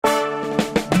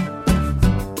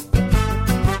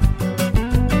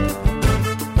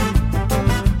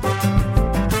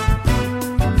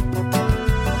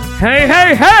Hey,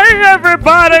 hey, hey,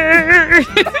 everybody!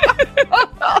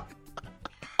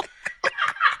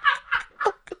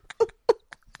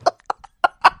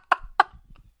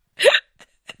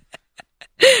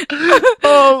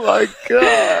 Oh my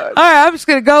god. All right, I'm just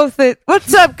going to go with it.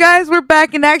 What's up, guys? We're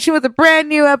back in action with a brand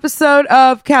new episode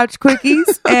of Couch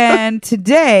Quickies. And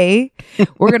today,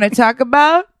 we're going to talk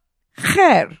about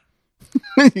hair.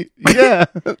 Yeah.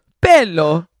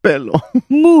 Pelo. Pelo.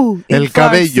 Mu. in El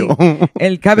Farsi. cabello.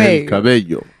 El cabello. El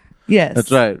cabello. Yes.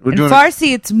 That's right. We're In doing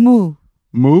Farsi, it's mu.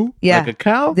 moo? Yeah. Like a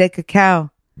cow? Like a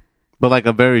cow. But like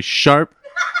a very sharp.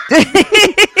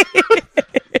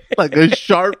 Like a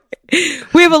sharp.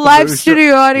 We have a live very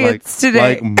studio sharp- audience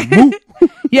today. Like moo.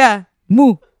 Yeah.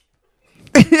 Mu.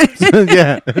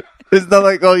 Yeah. It's not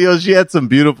like, oh, yo, she had some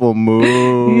beautiful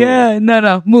moo. Yeah.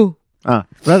 No. Mu. Ah,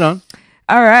 right on.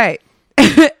 All right.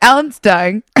 Alan's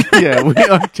dying. Yeah, we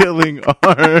are killing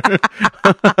our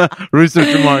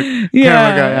researcher Mark, camera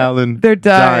guy Alan. They're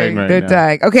dying. right They're now.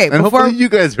 dying. Okay, And before hopefully you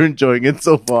guys are enjoying it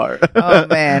so far. oh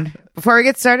man, before we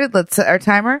get started, let's set our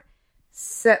timer.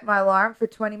 Set my alarm for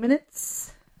 20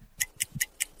 minutes.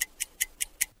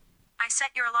 I set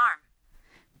your alarm.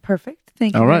 Perfect.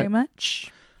 Thank you All right. very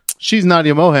much. She's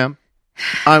Nadia Moham.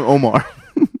 I'm Omar.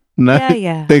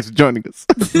 Yeah. Thanks for joining us.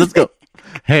 Let's go.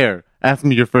 Hair. Ask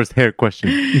me your first hair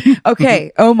question.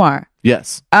 Okay, Omar.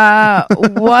 Yes.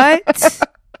 What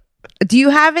do you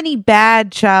have any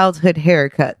bad childhood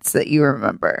haircuts that you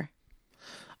remember?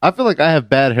 I feel like I have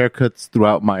bad haircuts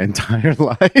throughout my entire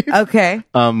life. Okay.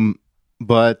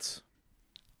 But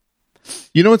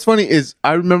you know what's funny is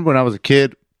I remember when I was a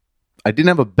kid, I didn't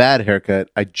have a bad haircut.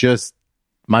 I just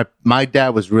my dad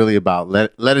was really about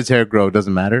let his hair grow,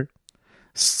 doesn't matter.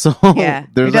 So Yeah. Your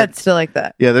there's dad's like, still like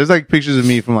that. yeah, there's like pictures of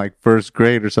me from like first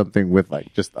grade or something with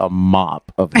like just a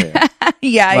mop of hair.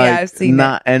 Yeah, Like, I've seen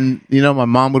that. And you know, my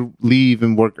mom would leave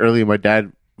and work early, and my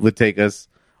dad would take us,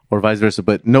 or vice versa.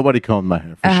 But nobody combed my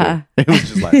hair for sure. It was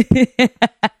just like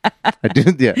I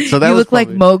did. Yeah, so that You was look like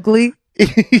probably- Mowgli.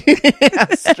 Yeah,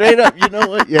 straight up. You know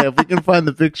what? Yeah, if we can find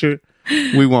the picture,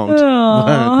 we won't.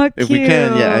 Aw, But if we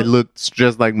can, yeah, I cute. look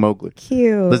just like Mowgli.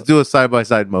 Cute. Let's do a side by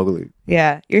side Mowgli.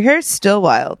 Yeah, your hair's still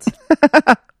wild.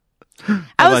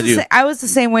 about you? I was the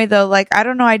same way though. Like I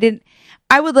don't know,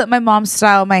 I would let my mom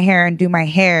style my hair and do my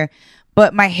hair,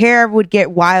 but my hair would get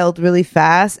wild really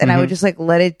fast, and I would just like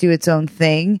let it do its own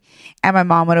thing. And my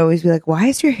mom would always be like, "Why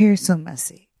is your hair so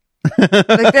messy?"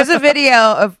 Like there's a video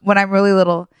of when I'm really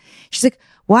little. She's like,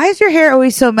 "Why is your hair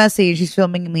always so messy?" And she's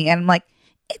filming me, and I'm like,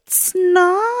 "It's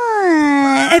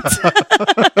not."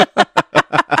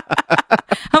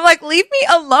 I'm like, leave me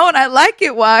alone. I like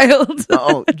it wild.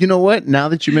 Oh, you know what? Now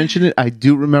that you mention it, I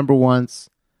do remember once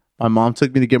my mom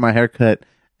took me to get my hair cut,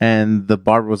 and the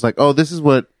barber was like, "Oh, this is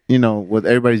what what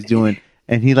everybody's doing,"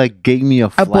 and he like gave me a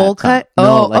flat bowl top. cut? No,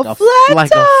 Oh, like a flat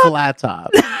like top. a flat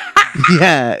top.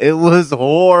 Yeah, it was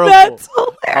horrible. That's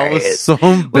I was hilarious. so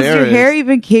embarrassed. Was your hair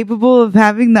even capable of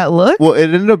having that look? Well, it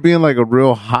ended up being like a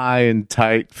real high and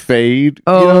tight fade.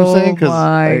 You know what I'm saying? 'Cause,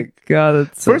 like, god,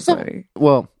 that's so first of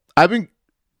well,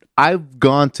 I've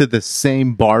gone to the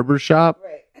same barber shop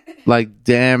like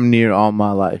damn near all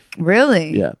my life.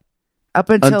 Really? Yeah. Up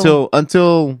until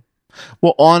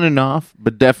Well, on and off,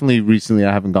 but definitely recently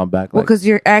I haven't gone back. well, Like, because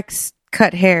your ex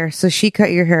cut hair, so she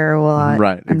cut your hair a lot.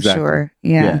 Right, I'm exactly. sure.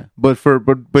 Yeah. But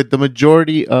the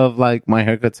majority of like my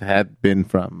haircuts had been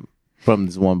from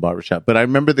this one barbershop. But I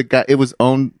remember the guy. It was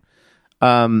owned.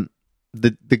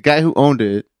 The guy who owned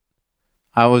it.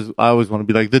 I always want to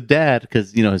be like the dad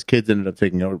because his kids ended up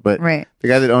taking over. But Right. the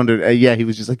guy that owned it, yeah, he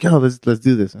was just like, "Yo, let's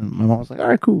do this." And my mom was like, "All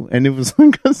right, cool." And it was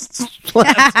like a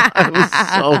splat. It was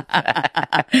so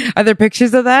bad. Are there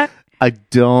pictures of that? I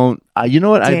don't. You know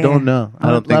what? I Damn. don't know. I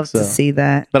I don't would think love so. to see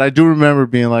that. But I do remember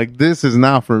being like, "This is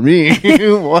not for me.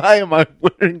 Why am I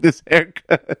wearing this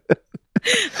haircut?"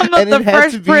 I'm not the it had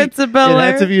first to be- Prince of Bel It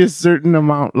had to Air. be a certain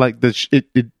amount. Like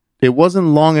it wasn't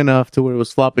long enough to where it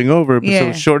was flopping over, but so Yeah. it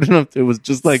was short enough. It was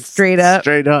just like Straight up.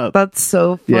 Straight up. That's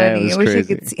so funny. Yeah, it was I wish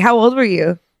crazy. I could see. How old were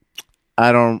you?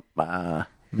 I don't. Man,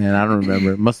 I don't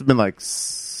remember. It must have been like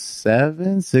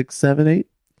 7, 6, 7, 8,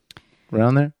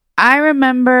 around there. I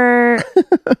remember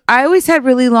I always had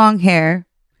really long hair.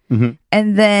 Mhm.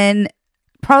 And then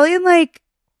probably in like,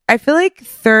 I feel like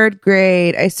third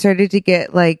grade, I started to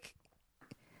get like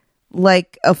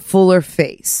a fuller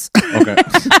face. Okay.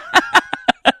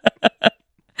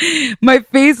 My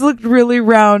face looked really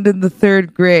round in the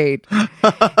third grade.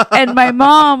 And my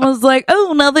mom was like,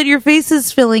 "Oh, now that your face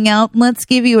is filling out, let's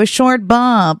give you a short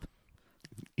bob."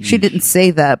 She didn't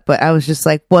say that, but I was just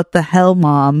like, "What the hell,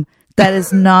 Mom? That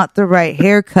is not the right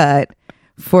haircut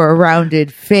for a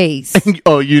rounded face.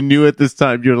 Oh, you knew at this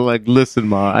time. You're like, listen,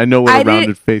 Ma, I know what a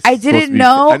rounded face. I didn't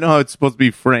know. I know how it's supposed to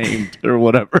be framed or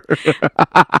whatever.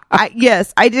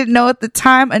 Yes, I didn't know at the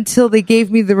time until they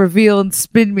gave me the reveal and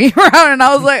spin me around, and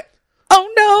I was like,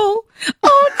 oh no,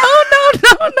 oh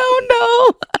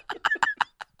no.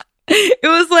 It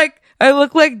was like I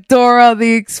looked like Dora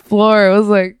the Explorer. It was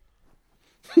like,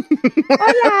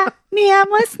 hola, mi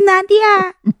amo es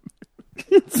Nadia.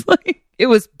 It's like, it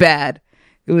was bad.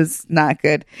 It was not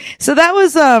good. So that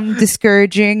was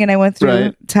discouraging, and I went through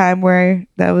a time where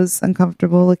that was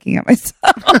uncomfortable looking at myself.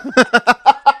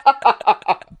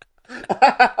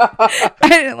 I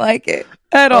didn't like it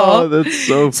at all. Oh, that's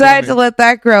so funny. So I had to let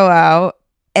that grow out.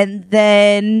 And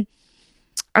then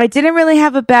I didn't really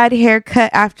have a bad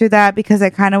haircut after that because I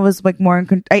kind of was like more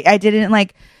in I didn't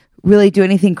like really do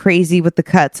anything crazy with the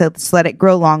cut. So just let it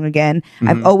grow long again. Mm-hmm.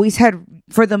 I've always had,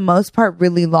 for the most part,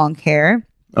 really long hair.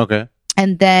 Okay.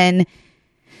 And then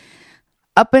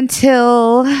up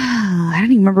until, I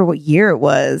don't even remember what year it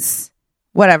was.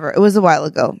 Whatever. It was a while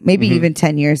ago. Maybe even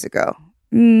 10 years ago.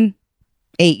 8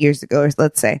 years ago,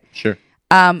 let's say. Sure.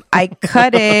 I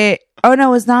cut it. Oh, no,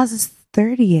 it was Nas's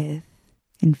 30th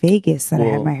in Vegas that I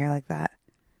had my hair like that.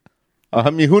 I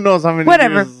mean, who knows how many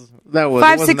years that was?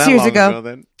 5-6 years ago.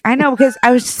 Then. I know, because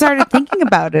I started thinking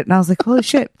about it, and I was like, holy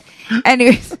shit.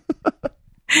 Anyways.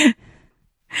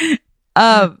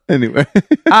 Anyway.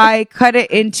 I cut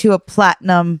it into a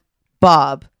platinum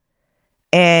bob,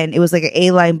 and it was like an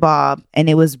A-line bob, and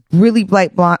it was really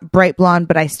bright blonde,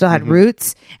 but I still had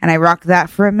roots, and I rocked that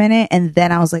for a minute, and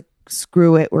then I was like,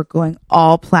 screw it, we're going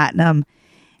all platinum.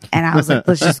 And I was like,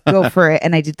 let's just go for it.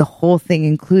 And I did the whole thing,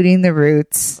 including the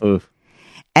roots. Oof.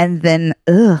 And then,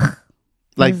 ugh.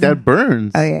 Like, that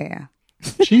burns. Oh, yeah.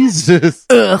 Jesus.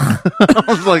 Ugh. I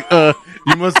was like,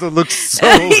 you must have looked so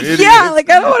hideous. Yeah, like,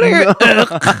 I don't want to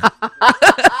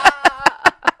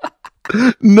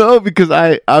hear No, because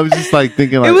I was just like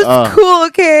thinking like, it was cool,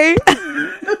 okay?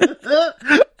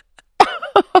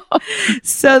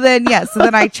 So then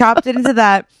I chopped it into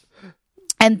that.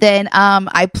 And then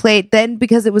I played, then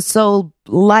because it was so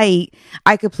light,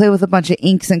 I could play with a bunch of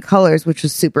inks and colors, which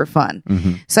was super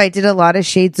fun. So I did a lot of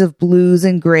shades of blues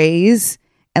and grays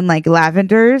and like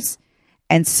lavenders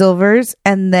and silvers.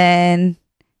 And then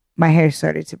my hair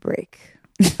started to break.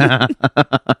 And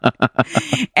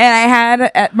I had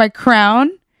at my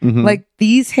crown, like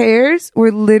these hairs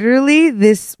were literally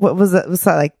this, what was it? Was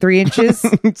that like 3 inches?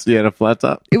 So you had a flat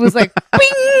top? It was like,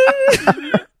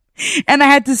 bing! And I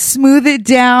had to smooth it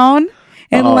down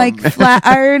and flat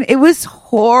iron. It was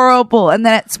horrible. And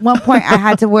then at one point I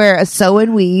had to wear a sew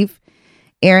and weave.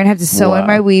 Aaron had to sew in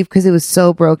my weave because it was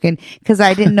so broken. Because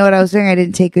I didn't know what I was doing. I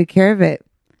didn't take good care of it.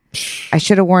 I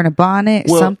should have worn a bonnet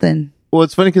or something. Well,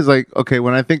 it's funny because like, okay,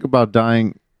 when I think about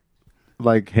dyeing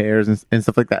like hairs and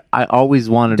stuff like that, I always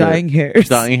wanted dyeing hairs.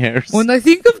 When I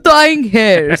think of dyeing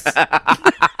hairs.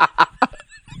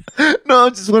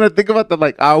 No, just when I think about that,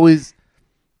 like I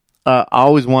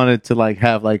always wanted to like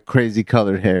have like crazy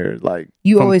colored hair, like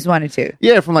always wanted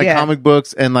to, from like comic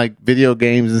books and like video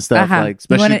games and stuff. Like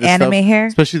especially you wanted anime hair,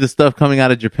 especially the stuff coming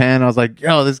out of Japan. I was like,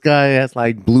 yo, this guy has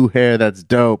like blue hair, that's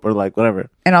dope, or like whatever,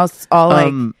 and all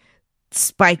like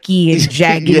spiky and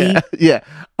jaggedy. yeah,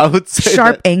 I would say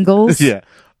sharp angles. Yeah,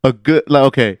 a good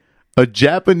a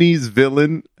Japanese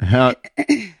villain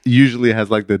usually has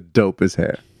like the dopest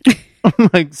hair.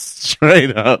 Like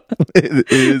straight up,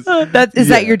 it is. Is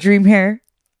that your dream hair?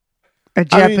 A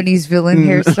Japanese villain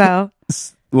hairstyle?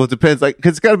 Well, it depends. Like,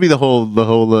 cause it's got to be the whole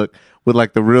look with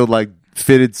like the real like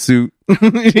fitted suit.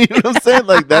 You know what I'm saying?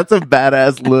 Like that's a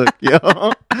badass look, yo.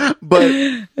 But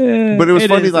it was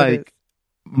funny. Like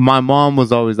my mom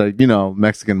was always like,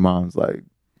 Mexican moms like,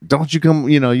 don't you come?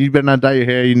 You better not dye your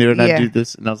hair. You better not do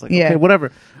this. And I was like, okay,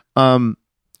 whatever.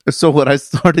 So what I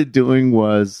started doing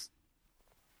was,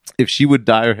 if she would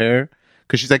dye her hair,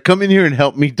 because she's like, come in here and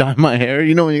help me dye my hair.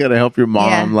 You know when you got to help your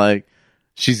mom, like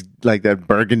she's like that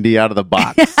burgundy out of the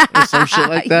box or some shit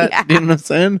like that. You know what I'm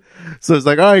saying? So it's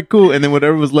like, all right, cool. And then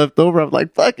whatever was left over, I was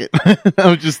like, fuck it. I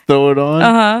would just throw it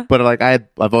on. But like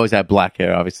I've always had black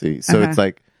hair, obviously. So it's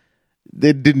like,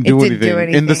 it didn't do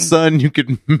anything. In the sun, you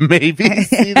could maybe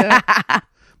see that.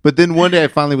 But then one day I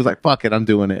finally was like, fuck it, I'm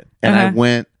doing it. And I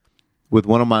went with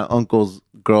one of my uncle's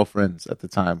girlfriends at the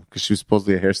time, because she was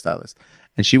supposedly a hairstylist,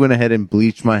 and she went ahead and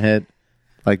bleached my head,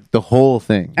 like the whole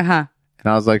thing. And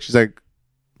I was like, she was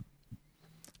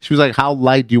like, how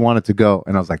light do you want it to go?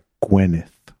 And I was like, Gwyneth.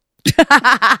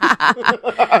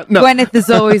 No. Gwyneth is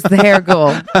always the hair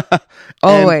goal.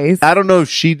 Always. And I don't know if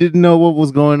she didn't know what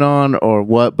was going on or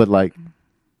what, but like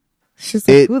She's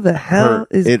like, who the hell hurt.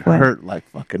 is it Gwen? hurt like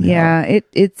fucking Yeah, hell.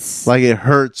 it's Like it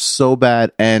hurt so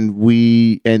bad, and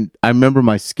I remember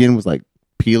my skin was like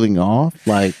peeling off.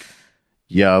 Like,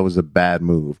 yeah, it was a bad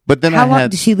move. But then how long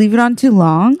did she leave it on too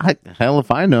long? hell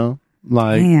if I know.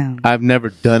 Like, Damn. I've never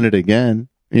done it again.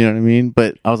 You know what I mean?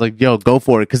 But I was like, yo, go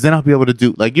for it. Because then I'll be able to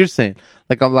do, like you're saying,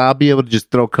 like I'll be able to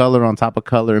just throw color on top of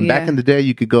color. And back in the day,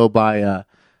 you could go buy,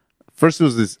 first it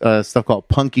was this stuff called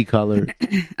Punky Color.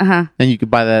 And you could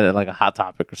buy that at like a Hot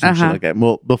Topic or some shit like that.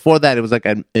 Well, before that, it was like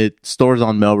it stores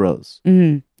on Melrose.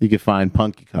 You could find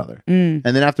Punky Color. And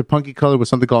then after Punky Color was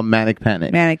something called Manic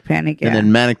Panic. Manic Panic, yeah. And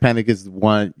then Manic Panic is the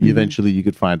one eventually you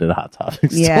could find at a Hot Topic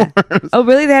Yeah. stores. Oh,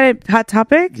 really? They had a Hot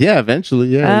Topic? Yeah, eventually,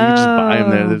 yeah. You can just buy them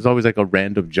there. There's always like a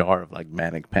random jar of like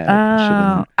Manic Panic and shit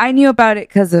in there. I knew about it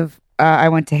because of I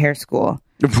went to hair school.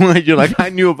 You're like, I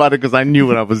knew about it because I knew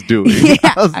what I was doing. Yeah.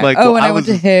 I was like, when I went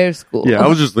to hair school. Yeah, I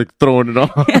was just like throwing it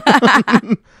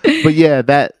on. But yeah,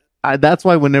 that's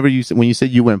why when you said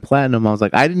you went platinum, I was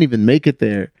like, I didn't even make it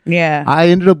there. Yeah. I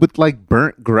ended up with like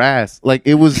burnt grass. Like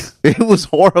it was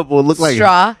horrible. It looked like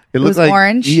straw. It looked was like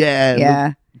orange. Yeah.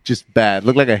 Yeah. Just bad.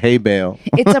 Looked like a hay bale.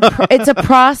 It's a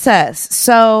process.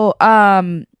 So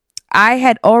I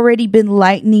had already been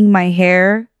lightening my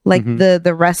hair, like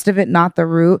the rest of it, not the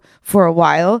root, for a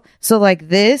while. So like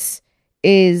this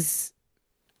is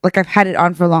like I've had it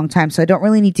on for a long time, so I don't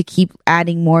really need to keep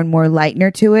adding more and more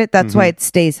lightener to it. That's why it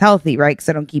stays healthy, right? Because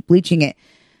I don't keep bleaching it.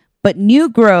 But new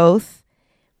growth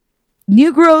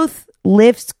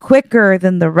lifts quicker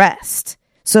than the rest.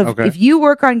 So if you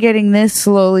work on getting this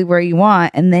slowly where you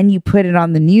want, and then you put it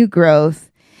on the new growth,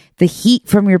 the heat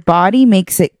from your body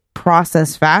makes it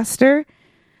process faster.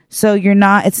 So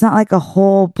it's not like a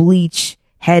whole bleach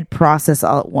head process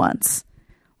all at once.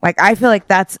 Like, I feel like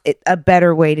that's a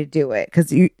better way to do it.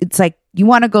 Because it's like, you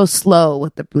want to go slow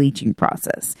with the bleaching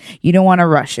process. You don't want to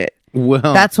rush it. Well,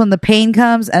 That's when the pain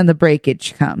comes and the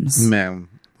breakage comes. man,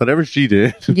 whatever she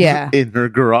did in her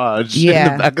garage in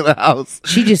the back of the house.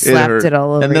 She just slapped it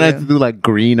all over and then I you. had to do like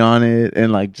green on it,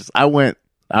 and like just I went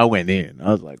in.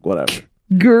 I was like, whatever.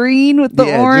 Green with the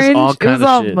Yeah, just orange. all It kind was of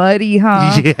all shit. muddy,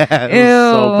 huh? Yeah, it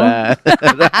was so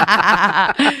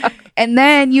bad. And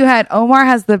then you had Omar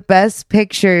has the best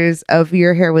pictures of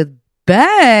your hair with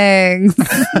bangs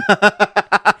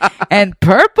and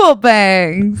purple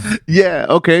bangs. Yeah,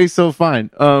 okay, so fine.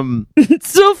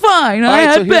 So fine. I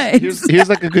had bangs. Here's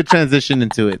like a good transition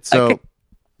into it. So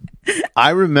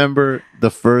I remember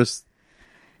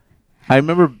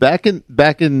back in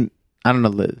I don't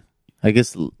know, I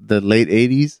guess the late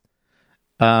 80s.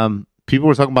 People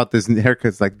were talking about this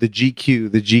haircuts like the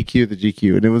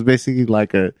GQ, and it was basically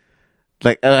like a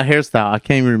hairstyle. I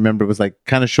can't even remember. It was like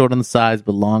kind of short on the sides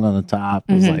but long on the top.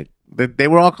 It was like they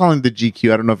were all calling it the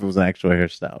GQ. I don't know if it was an actual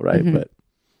hairstyle, right?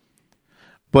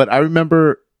 But I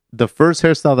remember the first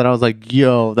hairstyle that I was like,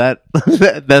 yo,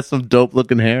 that's some dope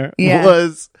looking hair.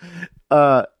 Was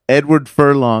Edward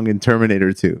Furlong in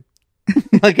Terminator 2.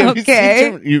 Like, have you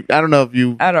seen I don't know if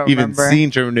you even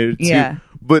seen Terminator 2. Yeah.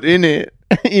 But in it,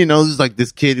 there's like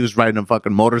this kid who was riding a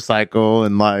fucking motorcycle,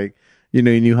 and like, he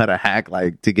knew how to hack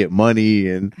like to get money,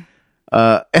 and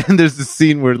there's this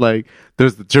scene where like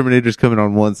there's the Terminators coming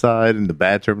on one side and the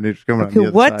bad Terminators coming on the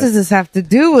other what side. does this have to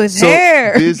do with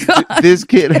hair? This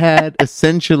kid had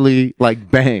essentially like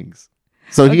bangs.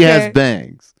 So he has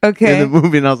bangs in the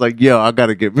movie, and I was like, yo, I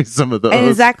gotta get me some of those. And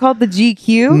is that called the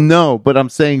GQ? No, but I'm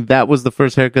saying that was the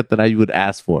first haircut that I would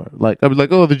ask for. Like, I was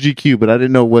like, oh, the GQ, but I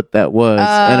didn't know what that was.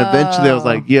 And eventually I was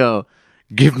like, yo,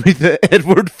 give me the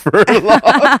Edward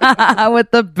Furlong.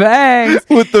 With the bangs.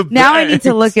 Now I need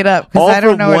to look it up because I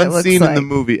don't know what it looks like. One scene in the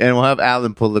movie, and we'll have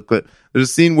Alan pull the clip. There's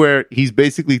a scene where he's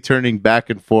basically turning back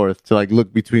and forth to like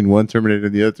look between one Terminator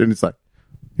and the other, and it's like,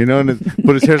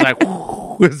 but his hair's like,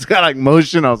 it's got like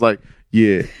motion. I was like,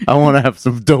 yeah, I want to have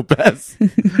some dope ass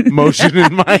motion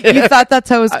in my hair. You thought that's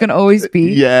how it was going to always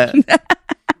be? Yeah.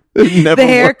 The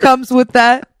hair comes with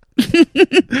that?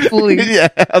 Please. Yeah,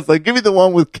 I was like, give me the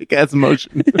one with kick ass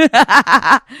motion.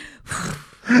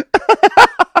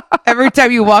 Every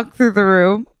time you walk through the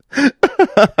room. You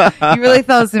really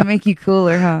thought it was going to make you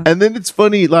cooler, huh? And then it's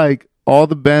funny, like, all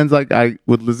the bands like I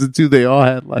would listen to, they all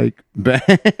had like bangs.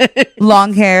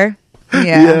 Long hair.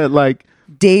 Yeah, like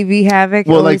Davey Havoc.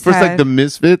 Well, like first, like the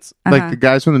Misfits, like the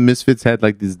guys from the Misfits had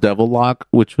like this devil lock,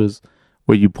 which was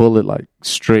where you pull it like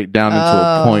straight down into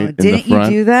a point in the front.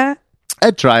 Didn't you do that?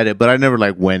 I tried it, but I never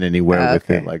like went anywhere with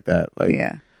it like that. Like,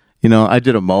 I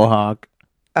did a mohawk.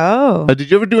 Oh,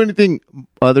 did you ever do anything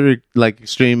other like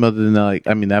extreme other than like?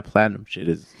 I mean, that platinum shit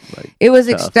is like it was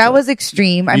that was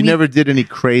extreme. I mean, never did any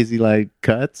crazy like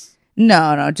cuts.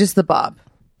 No, just the bob,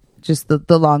 just the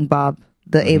long bob.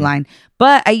 the A line.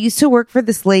 But I used to work for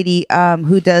this lady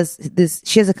who does this.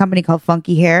 She has a company called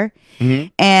Funky Hair.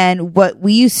 And what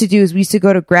we used to do is we used to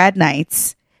go to grad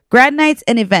nights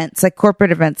and events, like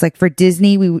corporate events, like for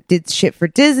Disney. We did shit for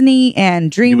Disney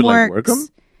and DreamWorks. You would like work them?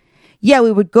 Yeah,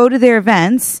 we would go to their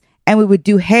events and we would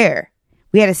do hair.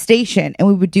 We had a station and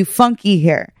we would do funky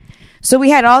hair. So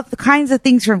we had all the kinds of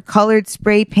things from colored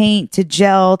spray paint to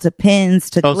gel to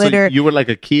pins to glitter. So you were like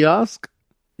a kiosk?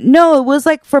 No, it was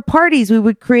like for parties. We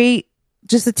would create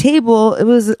just a table.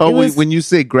 When you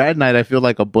say grad night, I feel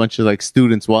like a bunch of like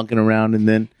students walking around, and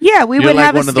then yeah, we would like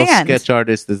have one a of those stand. sketch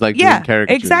artists that's like doing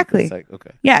caricatures. Exactly. It's like,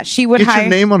 okay, yeah, she would get hire your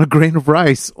name on a grain of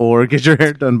rice, or get your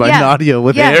hair done by Nadia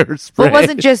with hairspray. Well, it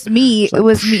wasn't just me; it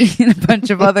was me and a bunch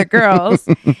of other girls.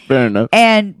 Fair enough.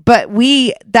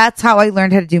 That's how I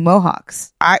learned how to do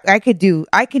mohawks. I can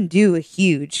do a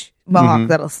huge mohawk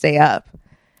that'll stay up.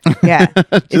 Yeah,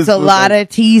 it's a lot of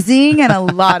teasing and a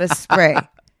lot of spray.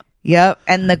 Yep,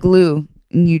 and the glue.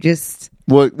 And you just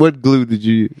what glue did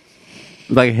you use?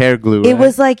 Like hair glue? It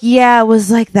was like it was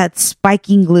like that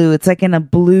spiking glue. It's like in a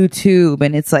blue tube,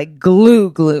 and it's like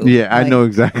glue. Yeah, like, I know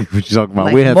exactly what you're talking about.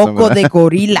 Like we had Moco some of de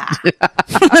Gorilla.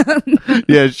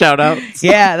 Yeah, shout out.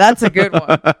 Yeah, that's a good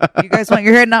one. You guys want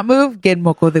your hair not move? Get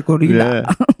Moco de Gorilla.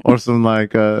 Yeah. Or some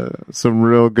like some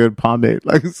real good pomade,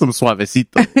 like some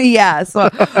suavecito. Yeah. So,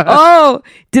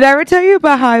 did I ever tell you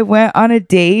about how I went on a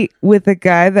date with a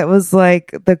guy that was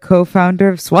like the co-founder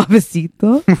of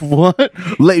Suavecito? What?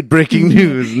 Late breaking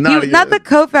news. Not the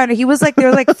co-founder. He was like, there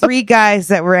were like 3 guys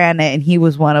that ran it, and he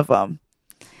was one of them.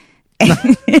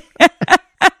 But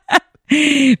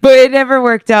it never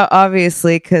worked out,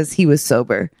 obviously, because he was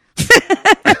sober.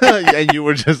 And you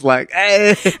were just like,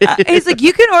 hey. He's like,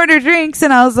 you can order drinks.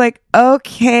 And I was like,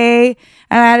 okay.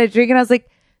 And I had a drink and I was like,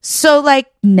 so like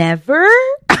never?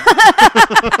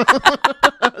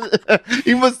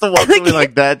 He must have walked away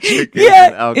like that chick.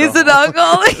 Yeah, is an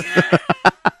alcoholic.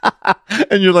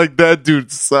 And you're like, that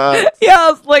dude sucks. Yeah,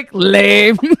 I was like,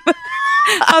 lame.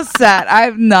 How sad.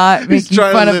 I'm not making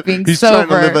fun of being he's sober. He's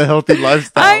trying to live a healthy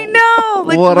lifestyle. I know.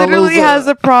 Like, literally has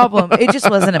a problem. It just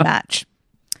wasn't a match.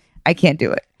 I can't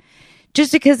do it.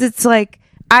 Just because it's like,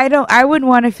 I wouldn't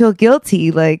want to feel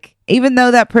guilty. Like, even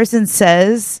though that person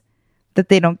says that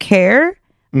they don't care,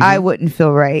 I wouldn't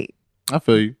feel right. I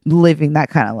feel you. Living that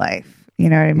kind of life. You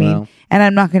know what I mean? Well, and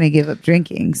I'm not going to give up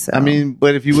drinking. So I mean,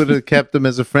 but if you would have kept them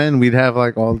as a friend, we'd have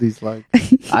like all these like,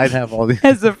 I'd have all these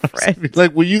as a friend.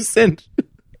 Like, will you send?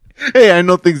 Hey, I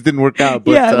know things didn't work out,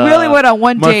 but yeah, really went on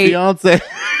one my date. My fiance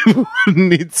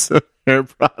needs some hair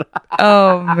product.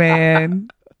 Oh man.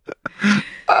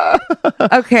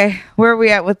 Okay, where are we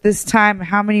at with this time?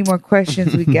 How many more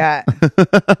questions we got?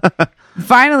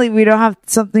 Finally, we don't have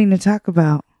something to talk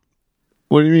about.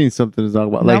 What do you mean something to talk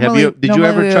about? Like, did you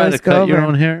ever try to cut your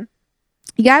own hair?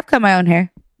 Yeah, I've cut my own hair.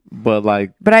 But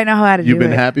I know how to do it. You've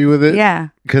been happy with it? Yeah.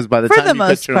 Because by the time you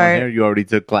cut your own hair, you already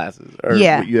took classes. Or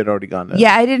you had already gone there.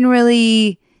 Yeah, I didn't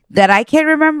really, that I can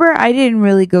remember, I didn't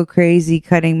really go crazy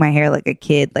cutting my hair like a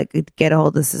kid, like get a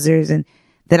hold of scissors, and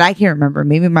that I can remember.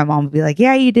 Maybe my mom would be like,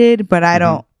 yeah, you did, but I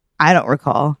don't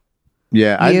recall.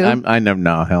 Yeah, I never,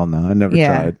 no, hell no. I never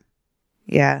tried.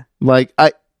 Yeah. Like,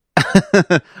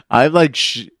 I've like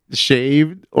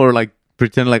shaved or like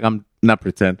pretend like I'm not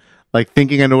pretend, like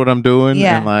thinking I know what I'm doing.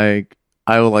 Yeah. And like,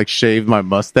 I will like shave my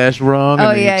mustache wrong.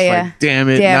 Oh, and yeah. Like, damn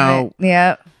it. Now.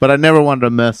 Yeah. But I never wanted to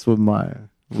mess with my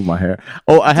hair.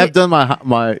 Oh, I have done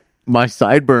my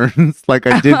sideburns. Like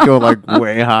I did go like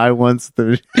way high once.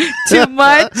 Too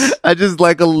much? I just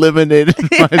like eliminated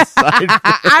my sideburns.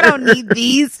 I don't need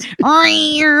these.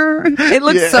 It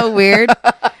looks so weird.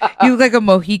 You look like a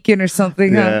Mohican or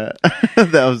something. Yeah. Huh?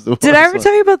 That was the worst. Did I ever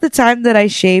tell you about the time that I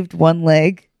shaved one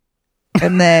leg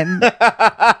and then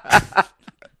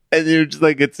and you're just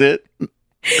like, it's it?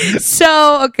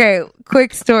 So, okay,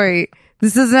 quick story.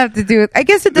 This doesn't have to do with, I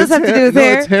guess it does have to do with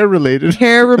hair. It's hair related.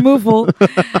 Hair removal.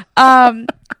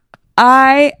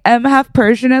 I am half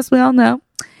Persian, as we all know.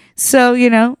 So,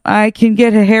 I can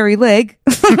get a hairy leg.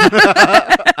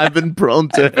 I've been prone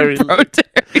to hairy legs.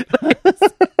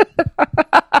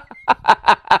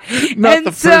 Not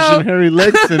the Persian hairy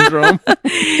leg syndrome.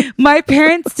 My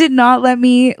parents did not let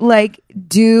me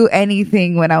do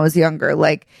anything when I was younger.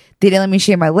 Like, they didn't let me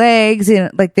shave my legs,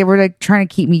 and they were trying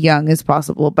to keep me young as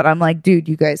possible. But I'm like, dude,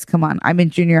 you guys, come on. I'm in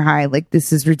junior high. Like,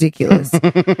 this is ridiculous.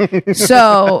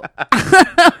 So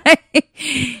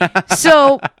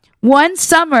one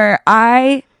summer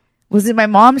I was in my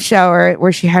mom's shower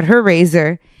where she had her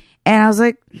razor, and I was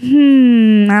like,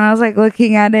 and I was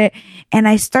looking at it, and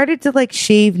I started to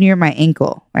shave near my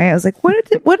ankle. Right? I was like, what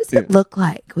does it look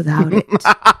like without it?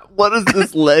 What does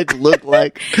this leg look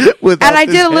like? And I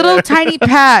did a little tiny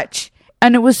patch,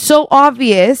 and it was so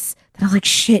obvious that I was like,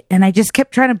 shit. And I just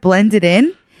kept trying to blend it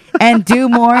in and do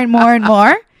more and more and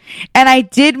more. And I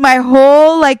did my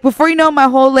whole, like, before you know, my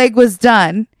whole leg was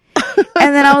done.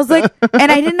 And then I was like,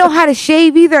 and I didn't know how to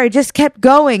shave either. I just kept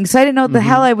going. So I didn't know what the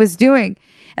hell I was doing.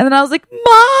 And then I was like,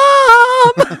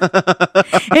 Mom!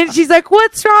 And she's like,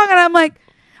 what's wrong? And I'm like,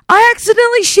 I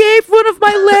accidentally shaved one of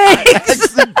my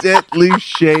legs. Accidentally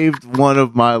shaved one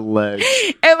of my legs.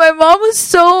 And my mom was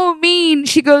so mean.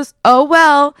 She goes, oh,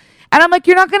 well. And I'm like,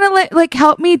 you're not going to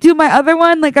help me do my other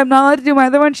one? Like, I'm not allowed to do my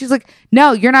other one. She's like,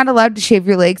 no, you're not allowed to shave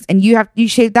your legs. And you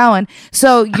shaved that one.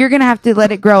 So you're going to have to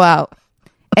let it grow out.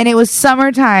 And it was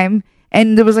summertime.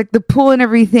 And there was like the pool and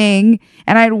everything.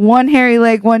 And I had one hairy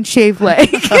leg, one shaved leg.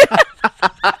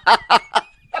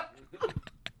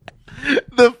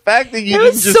 The fact that you it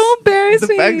was so embarrassing.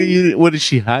 The fact that you, what did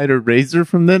she hide her razor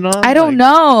from then on? I don't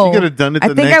know. You could have done it.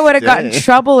 I think I would have gotten in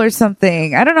trouble or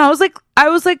something. I don't know. I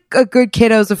was like a good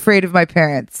kid. I was afraid of my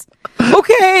parents.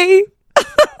 Okay.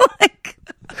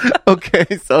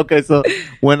 Okay. So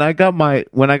when I got my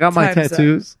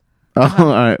tattoos. Uh-huh.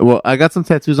 All right. Well, I got some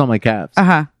tattoos on my calves.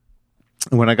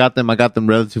 When I got them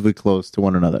relatively close to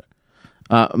one another.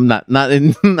 Not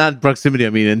in proximity. I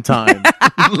mean in time.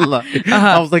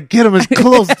 I was like, get them as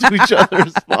close to each other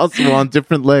as possible on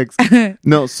different legs.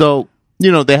 No, so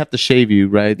they have to shave you,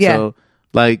 right? Yeah. So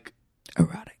like,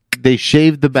 erotic. They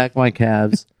shaved the back of my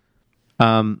calves,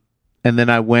 and then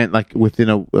I went like within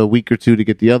a week or two to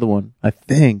get the other one. I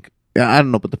think I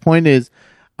don't know, but the point is,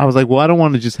 I was like, well, I don't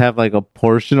want to just have like a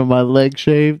portion of my leg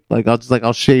shaved. Like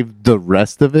I'll shave the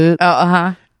rest of it.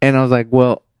 Oh, And I was like,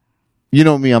 well, you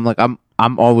know me,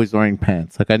 I'm always wearing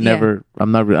pants. Like I don't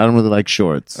really like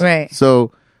shorts. Right.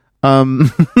 So,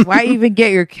 why even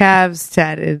get your calves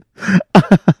tatted?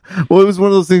 Well, it was one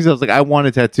of those things. I was like, I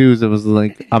wanted tattoos. It was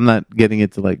like, I'm not getting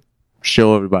it to like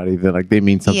show everybody that like they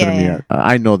mean something to me. Yeah.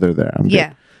 I know they're there. I'm Yeah.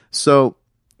 good. So,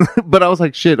 but I was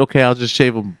like, shit. Okay, I'll just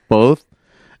shave them both.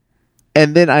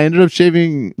 And then I ended up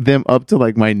shaving them up to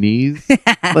like my knees,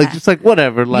 like just like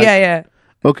whatever. Like, yeah.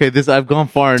 Okay, I've gone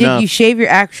far enough. Did you shave your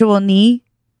actual knee?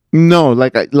 No, I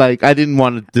didn't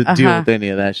want to deal with any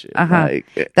of that shit.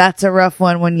 Like, that's a rough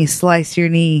one when you slice your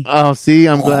knee. oh, see,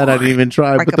 I'm glad I didn't even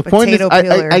try. Like but a the point is, potato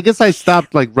peeler. I guess I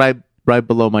stopped like right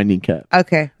below my kneecap,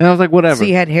 Okay. and I was like, whatever. So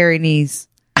you had hairy knees.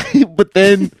 But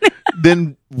then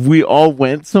we all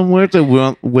went somewhere. So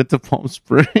we went to Palm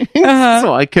Springs.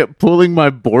 So I kept pulling my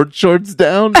board shorts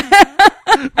down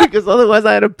because otherwise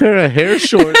I had a pair of hair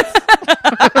shorts.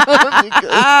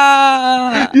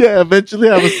 Yeah, eventually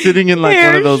I was sitting in like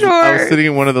one of those. I was sitting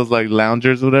in one of those like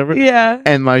loungers, or whatever. Yeah.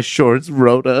 And my shorts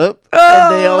rode up,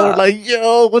 and they all were like,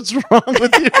 "Yo, what's wrong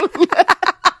with you?"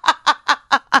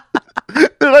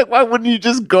 They're like, "Why wouldn't you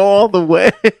just go all the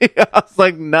way?" I was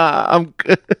like, "Nah, I'm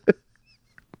good."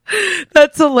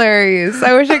 That's hilarious.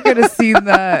 I wish I could have seen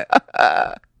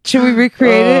that. Should we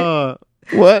recreate it?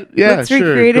 What? Yeah, Let's sure.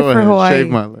 recreate it Go for ahead. Hawaii. Shave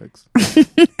my legs.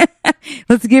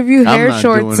 Let's give you I'm hair not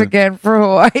shorts doing it. again for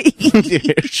Hawaii.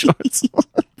 Hair shorts.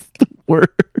 Word.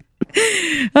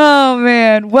 Oh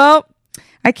man. Well,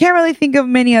 I can't really think of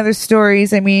many other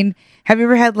stories. I mean, have you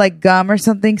ever had like gum or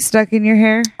something stuck in your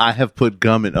hair? I have put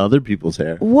gum in other people's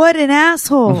hair. What an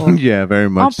asshole. Yeah, very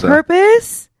much On so.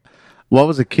 purpose? Well, I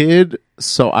was a kid,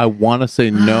 so I want to say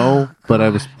no, but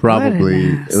it was probably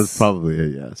a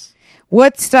yes.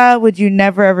 What style would you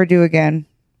never ever do again?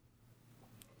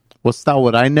 What style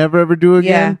would I never ever do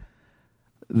again? Yeah.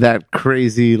 That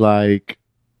crazy like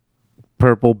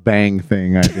purple bang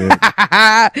thing I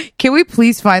did. Can we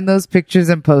please find those pictures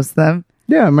and post them?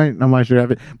 Yeah, I might sure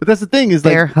have it. But that's the thing is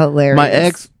like They're hilarious. my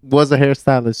ex was a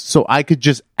hairstylist, so I could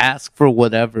just ask for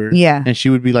whatever. Yeah. And she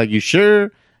would be like, "You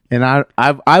sure?" And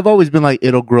I've always been like,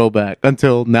 it'll grow back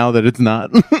until now that it's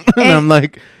not. And I'm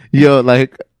like, yo,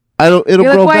 like it'll You're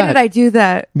grow like, why back. did I do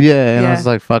that? Yeah, and I Yeah. was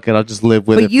like, fuck it, I'll just live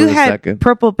with But it you for a had second.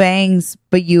 purple bangs,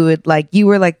 but you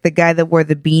were like the guy that wore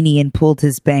the beanie and pulled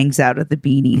his bangs out of the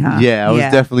beanie, huh? Yeah, I was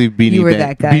definitely You were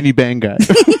that guy. beanie bang guy.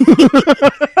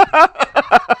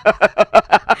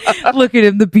 Look at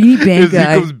him, the beanie bang Here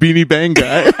guy. comes beanie bang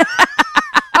guy.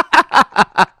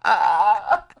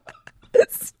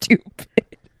 Stupid.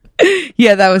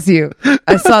 Yeah, that was you.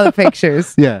 I saw the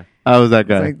pictures. Yeah, I was that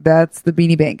guy. Like, that's the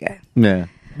beanie bang guy. Yeah.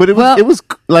 But it was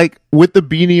like with the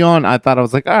beanie on, I thought I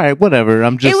was like, all right, whatever.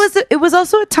 I'm just. It was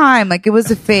also a time, like it was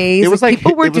a phase. It was like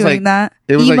people were it was doing that.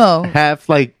 It was emo. like half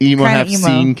like emo, Kinda half emo.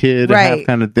 scene kid, Right. half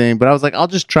kind of thing. But I was like, I'll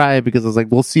just try it because I was like,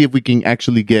 we'll see if we can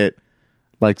actually get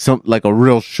like a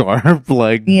real sharp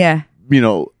like Yeah.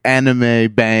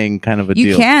 anime bang kind of a You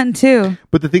deal. can too.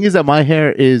 But the thing is that my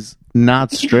hair is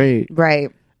not straight.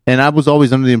 Right. And I was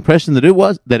always under the impression that it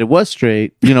was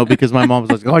straight, because my mom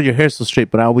was like, "Oh, your hair's so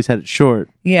straight," but I always had it short.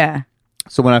 Yeah.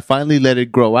 So when I finally let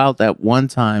it grow out that one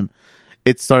time,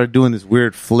 it started doing this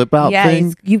weird flip out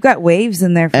thing. You've got waves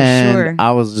in there for sure.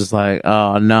 I was just like,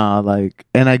 "Oh no!"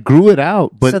 And I grew it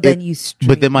out, but so then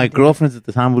but then my girlfriends at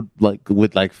the time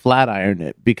would flat iron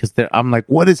it because I'm like,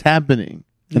 "What is happening?"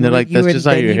 And they're like, "That's just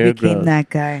how your hair grows." That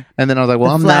guy. And then I was like,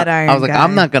 "Well, I'm not." I was like,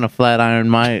 "I'm not gonna flat iron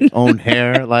my own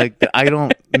hair. I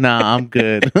don't. Nah, I'm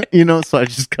good." So I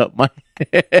just cut my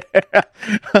hair.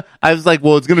 I was like,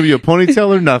 "Well, it's gonna be a ponytail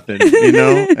or nothing,"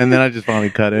 And then I just finally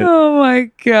cut it. Oh my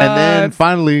god! And then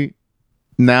finally,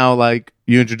 now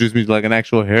you introduced me to an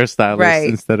actual hairstylist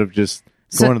instead of just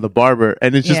going to the barber,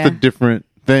 and it's just a different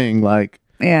thing.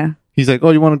 Yeah. He's like,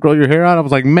 "Oh, you want to grow your hair out?" I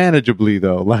was like, "Manageably,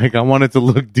 though. I want it to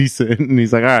look decent." And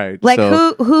he's like, "All right."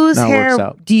 Whose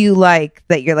hair do you like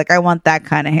that you're like, I want that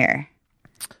kind of hair?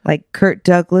 Like Kirk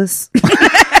Douglas?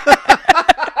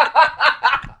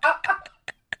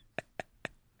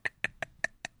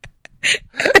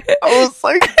 I was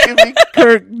like, "Give me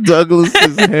Kirk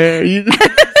Douglas's hair."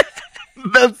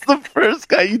 That's the first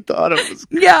guy you thought of.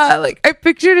 Yeah, I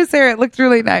pictured his hair. It looked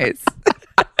really nice.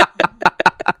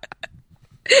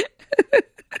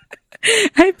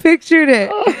 I pictured it.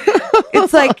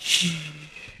 It's like, shh.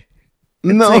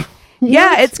 No.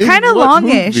 It's kind of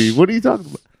longish. Movie? What are you talking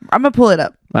about? I'm going to pull it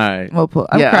up. All right. I'm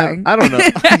crying. I don't know.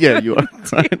 Yeah, you are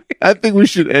crying. I think we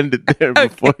should end it there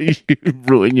before you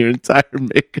ruin your entire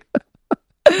makeup.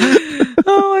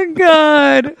 Oh, my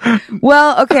God.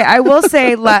 Well, okay. I will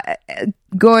say, closing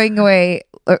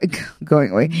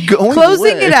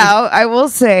it out, I will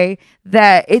say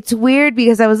that it's weird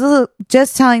because I was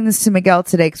just telling this to Miguel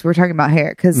today because we were talking about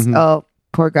hair because oh,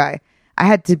 poor guy, I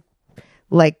had to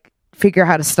figure out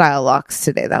how to style locks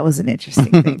today. That was an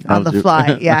interesting thing on the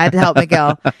fly. Yeah, I had to help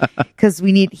Miguel because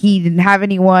he didn't have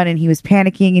anyone and he was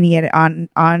panicking and he had it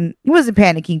on he wasn't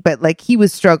panicking but he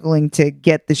was struggling to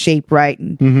get the shape right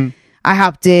and I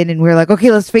hopped in and we were like, okay,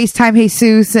 let's FaceTime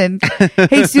Jesus. And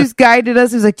Jesus guided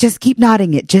us. He was like, just keep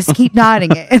nodding it. Just keep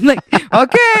nodding it. And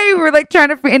okay, we're trying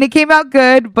to, and it came out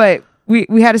good, but we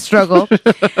had a struggle.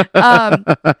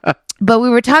 But we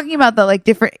were talking about the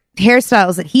different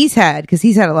hairstyles that he's had because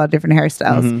he's had a lot of different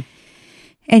hairstyles.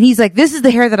 And he's like, this is the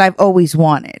hair that I've always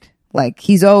wanted.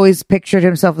 He's always pictured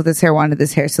himself with this hair, wanted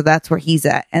this hair. So that's where he's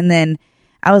at. And then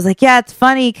I was like, yeah, it's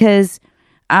funny because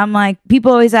I'm like,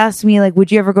 people always ask me, would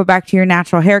you ever go back to your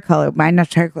natural hair color? My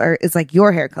natural hair color is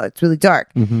your hair color. It's really dark.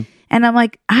 And I'm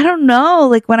like, I don't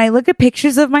know. When I look at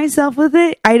pictures of myself with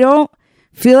it, I don't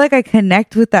feel like I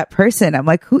connect with that person. I'm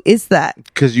like, who is that?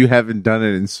 Because you haven't done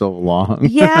it in so long.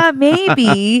 Yeah,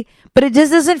 maybe. But it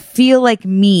just doesn't feel like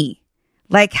me.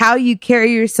 How you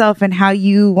carry yourself and how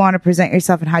you want to present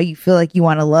yourself and how you feel like you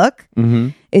want to look.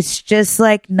 It's just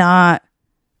not,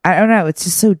 I don't know. It's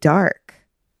just so dark.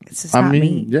 It's just not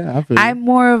me. Yeah, I'm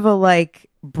more of a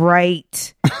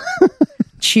bright,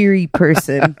 cheery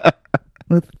person.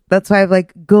 That's why I have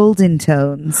golden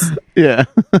tones. Yeah.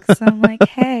 So I'm like,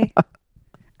 hey,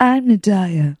 I'm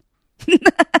Nadaya.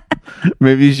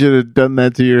 Maybe you should have done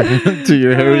that to your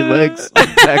hairy legs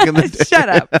back in the day. Shut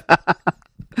up.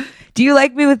 Do you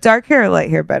like me with dark hair or light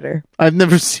hair better? I've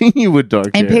never seen you with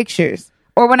dark hair. In pictures.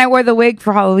 Or when I wore the wig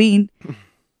for Halloween.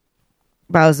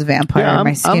 But I was a vampire and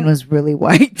my skin was really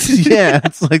white. Yeah,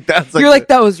 it's that's you're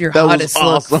that was your hottest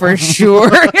look for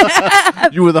sure.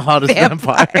 You were the hottest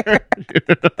vampire.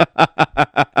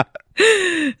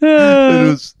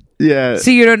 Yeah. So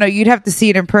you don't know. You'd have to see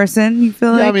it in person. You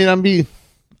feel like? I mean,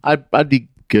 I'd be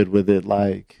good with it.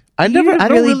 I don't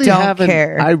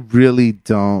care. I really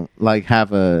don't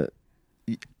have a.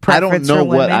 I don't know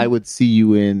what I would see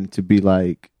you in to be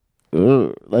what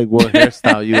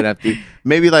hairstyle you would have to.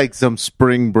 Maybe some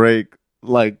spring break,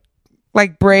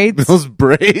 braids. Those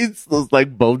braids, those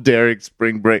Bo Derek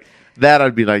spring break. That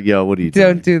I'd be like, yo, what are you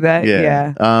doing? Don't do that.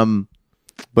 Yeah.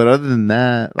 But other than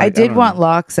that, I did want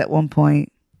locks at one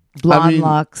point. Blonde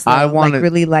locks. Though, I wanted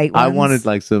really light ones. I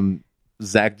wanted some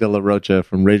Zach De La Rocha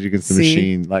from Rage Against the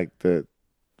Machine, the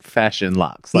fashion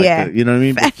locks. You know what I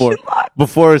mean?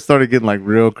 Before it started getting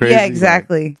real crazy. Yeah,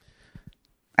 exactly.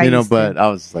 But I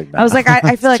was nah. I was like,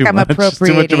 I feel like I'm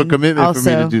appropriating. Too much of a commitment also. for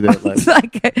me to do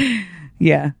that.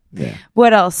 Yeah.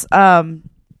 What else? No.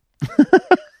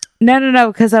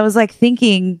 Because I was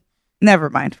thinking, never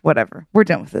mind. Whatever. We're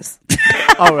done with this.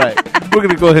 All right. We're going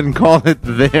to go ahead and call it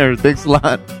there. Thanks a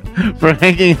lot for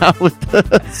hanging out with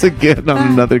us again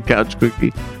on another Couch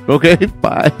Quickie. Okay,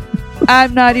 bye.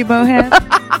 I'm Nadia Mohan.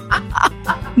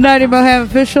 Nadia Mohan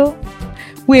Official.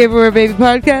 We Everywhere Baby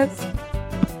Podcast.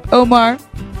 Omar.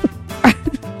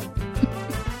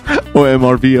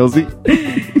 OMRVLZ.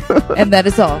 And that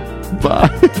is all.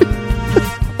 Bye.